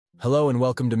Hello and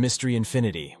welcome to Mystery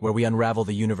Infinity, where we unravel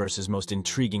the universe's most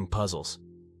intriguing puzzles.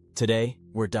 Today,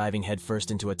 we're diving headfirst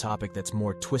into a topic that's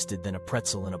more twisted than a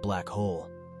pretzel in a black hole: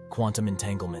 quantum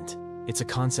entanglement. It's a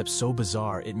concept so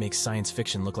bizarre it makes science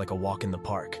fiction look like a walk in the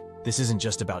park. This isn't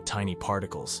just about tiny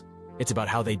particles. It's about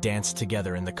how they dance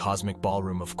together in the cosmic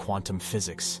ballroom of quantum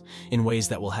physics, in ways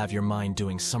that will have your mind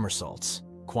doing somersaults.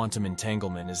 Quantum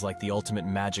entanglement is like the ultimate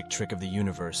magic trick of the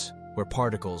universe, where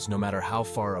particles, no matter how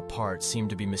far apart, seem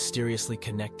to be mysteriously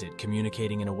connected,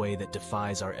 communicating in a way that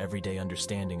defies our everyday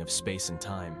understanding of space and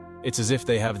time. It's as if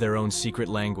they have their own secret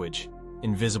language,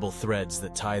 invisible threads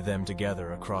that tie them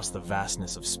together across the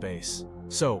vastness of space.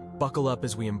 So, buckle up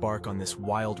as we embark on this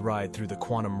wild ride through the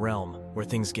quantum realm, where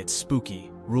things get spooky,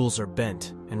 rules are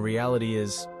bent, and reality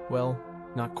is, well,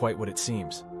 not quite what it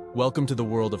seems. Welcome to the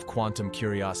world of quantum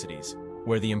curiosities,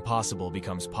 where the impossible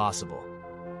becomes possible.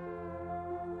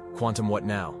 Quantum What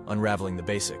Now? Unraveling the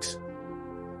Basics.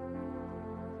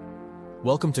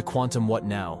 Welcome to Quantum What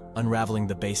Now? Unraveling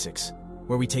the Basics,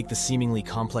 where we take the seemingly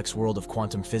complex world of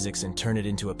quantum physics and turn it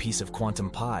into a piece of quantum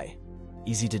pie.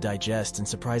 Easy to digest and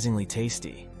surprisingly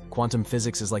tasty. Quantum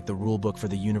physics is like the rulebook for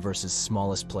the universe's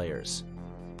smallest players.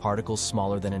 Particles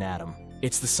smaller than an atom.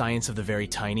 It's the science of the very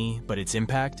tiny, but its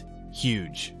impact?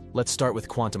 Huge. Let's start with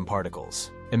quantum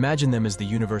particles. Imagine them as the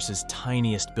universe's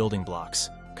tiniest building blocks.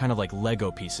 Kind of like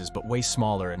Lego pieces, but way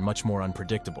smaller and much more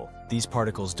unpredictable. These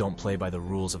particles don't play by the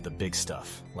rules of the big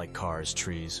stuff, like cars,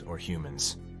 trees, or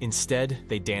humans. Instead,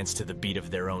 they dance to the beat of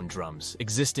their own drums,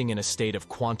 existing in a state of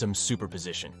quantum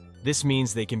superposition. This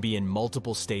means they can be in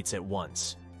multiple states at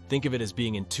once. Think of it as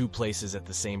being in two places at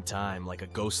the same time, like a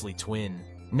ghostly twin.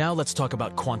 Now let's talk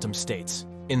about quantum states.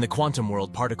 In the quantum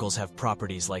world, particles have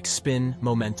properties like spin,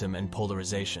 momentum, and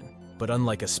polarization. But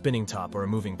unlike a spinning top or a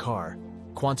moving car,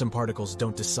 quantum particles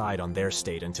don't decide on their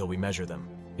state until we measure them.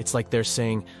 It's like they're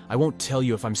saying, I won't tell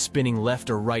you if I'm spinning left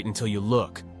or right until you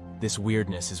look. This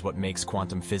weirdness is what makes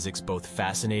quantum physics both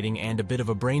fascinating and a bit of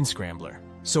a brain scrambler.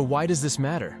 So why does this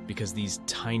matter? Because these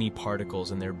tiny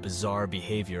particles and their bizarre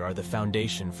behavior are the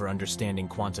foundation for understanding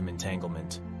quantum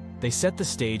entanglement. They set the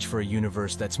stage for a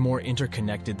universe that's more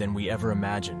interconnected than we ever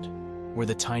imagined, where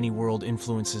the tiny world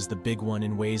influences the big one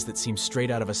in ways that seem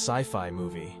straight out of a sci-fi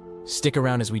movie. Stick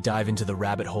around as we dive into the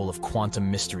rabbit hole of quantum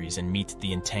mysteries and meet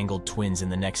the Entangled Twins in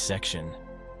the next section.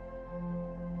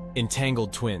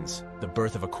 Entangled Twins, the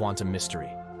birth of a quantum mystery.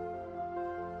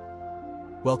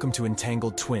 Welcome to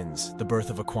Entangled Twins, the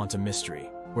birth of a quantum mystery,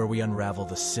 where we unravel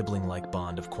the sibling-like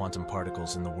bond of quantum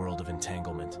particles in the world of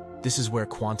entanglement. This is where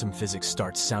quantum physics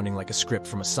starts sounding like a script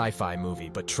from a sci-fi movie,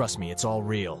 but trust me, it's all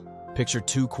real. Picture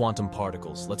two quantum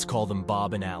particles, let's call them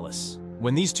Bob and Alice.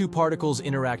 When these two particles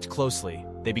interact closely,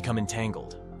 they become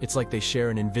entangled. It's like they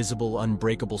share an invisible,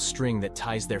 unbreakable string that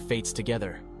ties their fates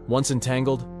together. Once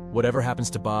entangled, whatever happens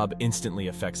to Bob instantly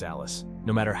affects Alice,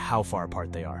 no matter how far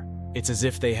apart they are. It's as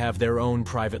if they have their own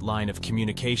private line of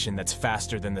communication that's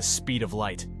faster than the speed of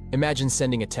light. Imagine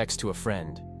sending a text to a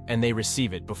friend, and they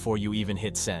receive it before you even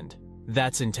hit send.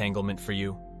 That's entanglement for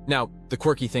you. Now, the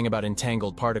quirky thing about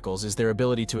entangled particles is their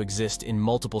ability to exist in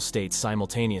multiple states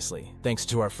simultaneously, thanks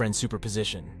to our friend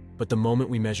superposition. But the moment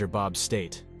we measure Bob's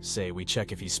state, say we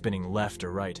check if he's spinning left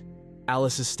or right,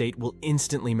 Alice's state will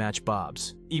instantly match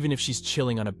Bob's, even if she's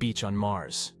chilling on a beach on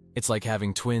Mars. It's like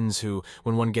having twins who,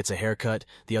 when one gets a haircut,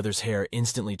 the other's hair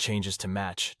instantly changes to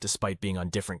match, despite being on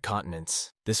different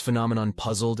continents. This phenomenon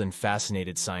puzzled and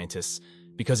fascinated scientists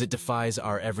because it defies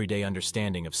our everyday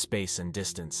understanding of space and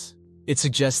distance. It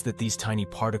suggests that these tiny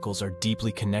particles are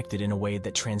deeply connected in a way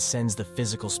that transcends the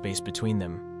physical space between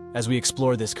them. As we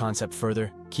explore this concept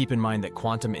further, keep in mind that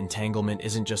quantum entanglement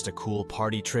isn't just a cool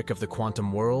party trick of the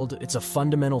quantum world, it's a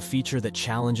fundamental feature that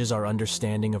challenges our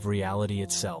understanding of reality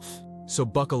itself. So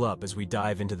buckle up as we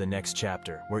dive into the next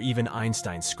chapter, where even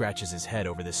Einstein scratches his head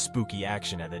over this spooky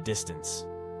action at a distance.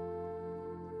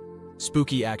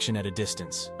 Spooky action at a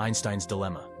distance, Einstein's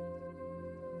Dilemma.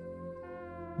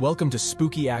 Welcome to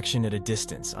Spooky Action at a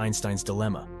Distance, Einstein's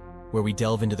Dilemma, where we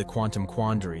delve into the quantum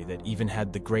quandary that even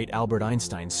had the great Albert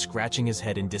Einstein scratching his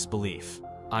head in disbelief.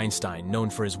 Einstein, known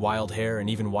for his wild hair and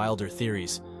even wilder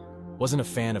theories, wasn't a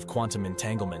fan of quantum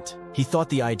entanglement. He thought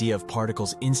the idea of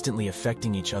particles instantly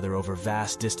affecting each other over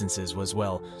vast distances was,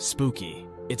 well, spooky.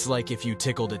 It's like if you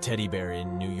tickled a teddy bear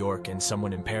in New York and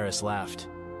someone in Paris laughed.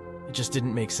 It just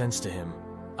didn't make sense to him.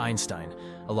 Einstein,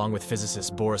 along with physicists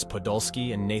Boris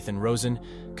Podolsky and Nathan Rosen,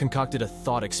 concocted a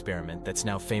thought experiment that's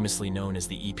now famously known as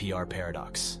the EPR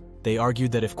paradox. They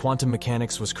argued that if quantum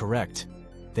mechanics was correct,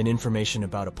 then information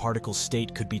about a particle's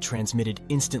state could be transmitted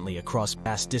instantly across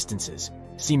vast distances,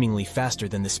 seemingly faster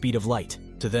than the speed of light.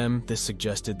 To them, this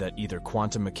suggested that either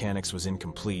quantum mechanics was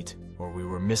incomplete, or we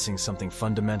were missing something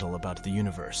fundamental about the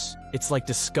universe. It's like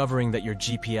discovering that your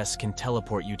GPS can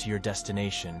teleport you to your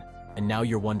destination, and now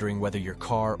you're wondering whether your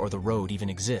car or the road even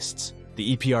exists.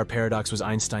 The EPR paradox was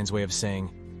Einstein's way of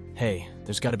saying, hey,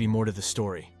 there's got to be more to the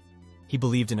story. He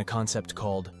believed in a concept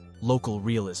called local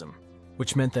realism,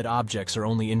 which meant that objects are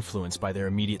only influenced by their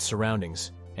immediate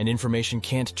surroundings, and information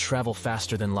can't travel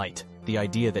faster than light. The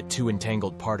idea that two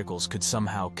entangled particles could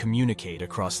somehow communicate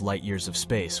across light years of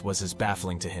space was as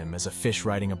baffling to him as a fish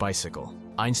riding a bicycle.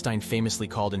 Einstein famously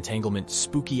called entanglement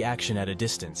spooky action at a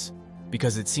distance,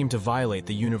 because it seemed to violate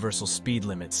the universal speed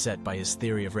limit set by his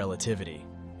theory of relativity.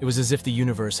 It was as if the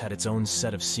universe had its own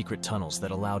set of secret tunnels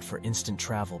that allowed for instant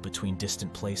travel between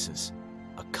distant places.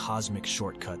 A cosmic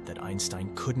shortcut that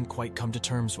Einstein couldn't quite come to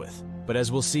terms with. But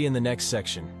as we'll see in the next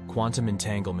section, quantum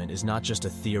entanglement is not just a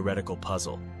theoretical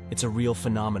puzzle. It's a real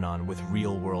phenomenon with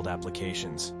real-world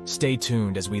applications. Stay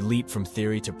tuned as we leap from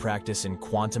theory to practice in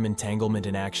quantum entanglement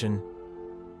in action.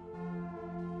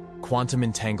 Quantum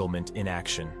entanglement in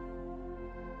action.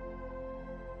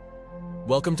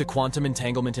 Welcome to Quantum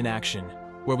Entanglement in Action,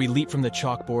 where we leap from the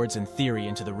chalkboards and theory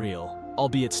into the real,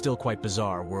 albeit still quite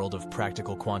bizarre, world of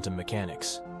practical quantum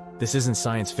mechanics. This isn't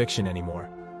science fiction anymore.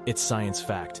 It's science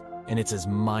fact, and it's as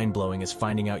mind-blowing as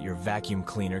finding out your vacuum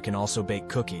cleaner can also bake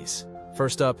cookies.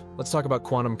 First up, let's talk about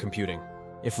quantum computing.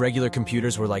 If regular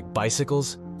computers were like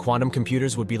bicycles, quantum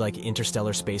computers would be like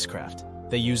interstellar spacecraft.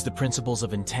 They use the principles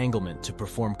of entanglement to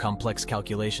perform complex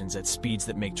calculations at speeds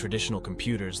that make traditional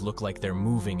computers look like they're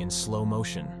moving in slow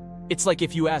motion. It's like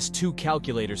if you asked two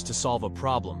calculators to solve a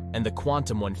problem, and the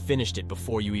quantum one finished it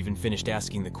before you even finished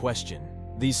asking the question.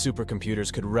 These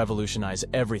supercomputers could revolutionize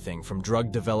everything from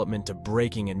drug development to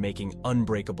breaking and making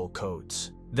unbreakable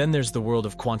codes. Then there's the world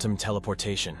of quantum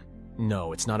teleportation.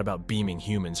 No, it's not about beaming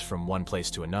humans from one place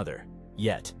to another,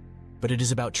 yet. But it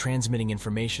is about transmitting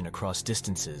information across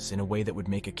distances in a way that would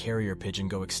make a carrier pigeon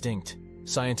go extinct.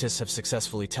 Scientists have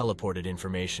successfully teleported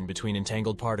information between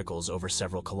entangled particles over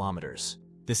several kilometers.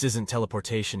 This isn't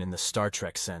teleportation in the Star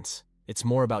Trek sense. It's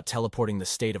more about teleporting the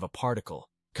state of a particle,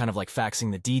 kind of like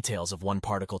faxing the details of one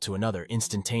particle to another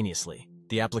instantaneously.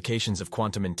 The applications of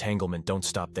quantum entanglement don't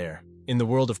stop there. In the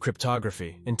world of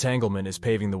cryptography, entanglement is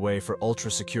paving the way for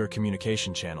ultra-secure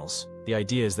communication channels. The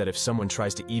idea is that if someone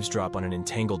tries to eavesdrop on an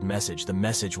entangled message, the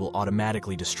message will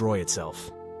automatically destroy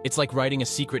itself. It's like writing a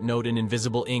secret note in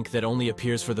invisible ink that only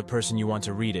appears for the person you want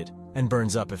to read it, and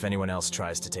burns up if anyone else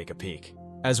tries to take a peek.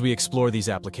 As we explore these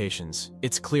applications,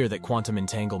 it's clear that quantum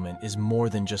entanglement is more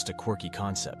than just a quirky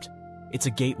concept. It's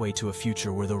a gateway to a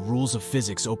future where the rules of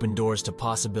physics open doors to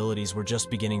possibilities we're just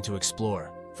beginning to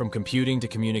explore. From computing to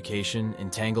communication,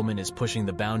 entanglement is pushing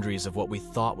the boundaries of what we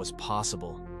thought was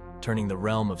possible, turning the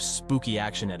realm of spooky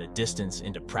action at a distance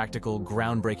into practical,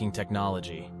 groundbreaking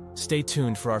technology. Stay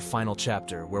tuned for our final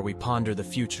chapter where we ponder the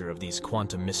future of these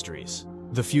quantum mysteries.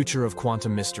 The future of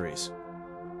quantum mysteries.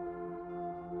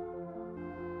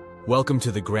 Welcome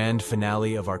to the grand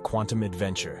finale of our quantum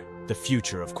adventure, the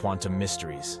future of quantum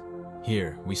mysteries.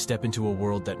 Here, we step into a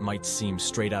world that might seem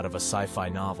straight out of a sci-fi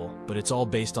novel, but it's all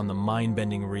based on the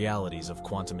mind-bending realities of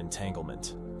quantum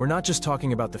entanglement. We're not just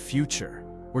talking about the future,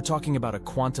 we're talking about a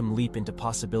quantum leap into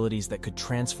possibilities that could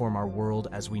transform our world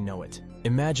as we know it.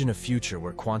 Imagine a future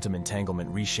where quantum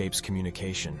entanglement reshapes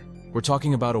communication. We're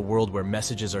talking about a world where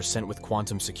messages are sent with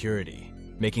quantum security,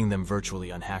 making them virtually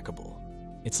unhackable.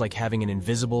 It's like having an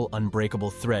invisible, unbreakable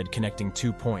thread connecting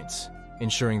 2 points,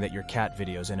 ensuring that your cat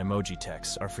videos and emoji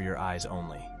texts are for your eyes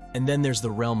only. And then there's the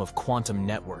realm of quantum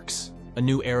networks, a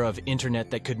new era of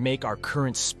internet that could make our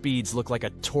current speeds look like a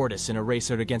tortoise in a race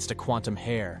against a quantum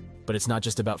hare. But it's not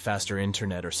just about faster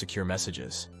internet or secure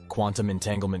messages. Quantum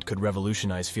entanglement could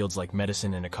revolutionize fields like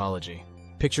medicine and ecology.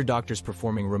 Picture doctors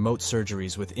performing remote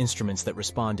surgeries with instruments that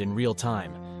respond in real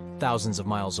time, thousands of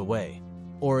miles away.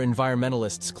 Or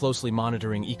environmentalists closely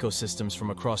monitoring ecosystems from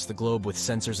across the globe with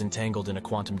sensors entangled in a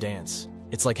quantum dance.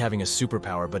 It's like having a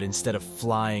superpower, but instead of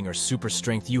flying or super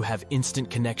strength, you have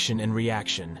instant connection and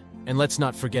reaction. And let's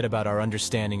not forget about our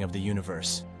understanding of the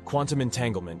universe. Quantum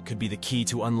entanglement could be the key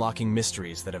to unlocking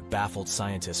mysteries that have baffled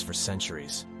scientists for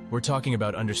centuries. We're talking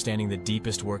about understanding the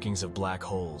deepest workings of black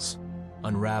holes,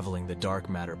 unraveling the dark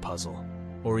matter puzzle,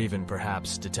 or even,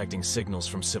 perhaps, detecting signals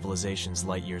from civilizations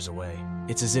light years away.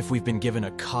 It's as if we've been given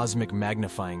a cosmic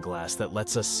magnifying glass that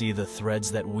lets us see the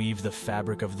threads that weave the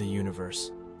fabric of the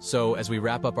universe. So, as we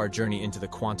wrap up our journey into the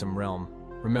quantum realm,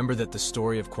 remember that the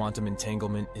story of quantum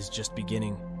entanglement is just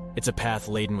beginning. It's a path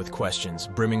laden with questions,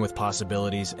 brimming with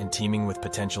possibilities, and teeming with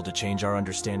potential to change our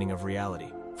understanding of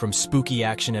reality. From spooky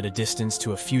action at a distance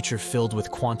to a future filled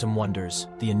with quantum wonders,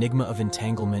 the enigma of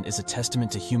entanglement is a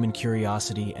testament to human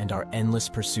curiosity and our endless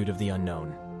pursuit of the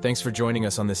unknown. Thanks for joining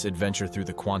us on this adventure through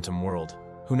the quantum world.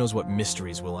 Who knows what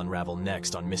mysteries will unravel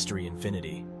next on Mystery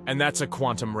Infinity? And that's a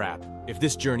quantum wrap. If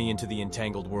this journey into the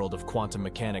entangled world of quantum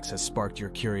mechanics has sparked your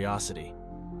curiosity,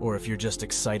 or if you're just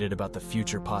excited about the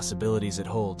future possibilities it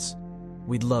holds,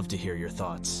 we'd love to hear your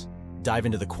thoughts. Dive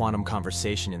into the quantum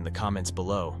conversation in the comments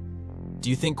below. Do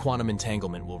you think quantum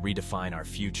entanglement will redefine our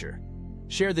future?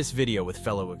 Share this video with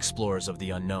fellow explorers of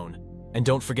the unknown. And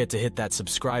don't forget to hit that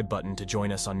subscribe button to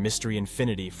join us on Mystery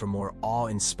Infinity for more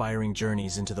awe-inspiring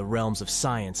journeys into the realms of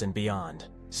science and beyond.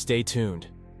 Stay tuned,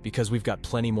 because we've got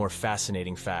plenty more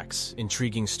fascinating facts,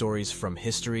 intriguing stories from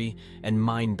history, and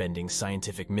mind-bending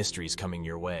scientific mysteries coming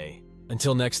your way.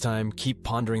 Until next time, keep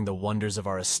pondering the wonders of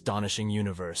our astonishing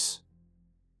universe.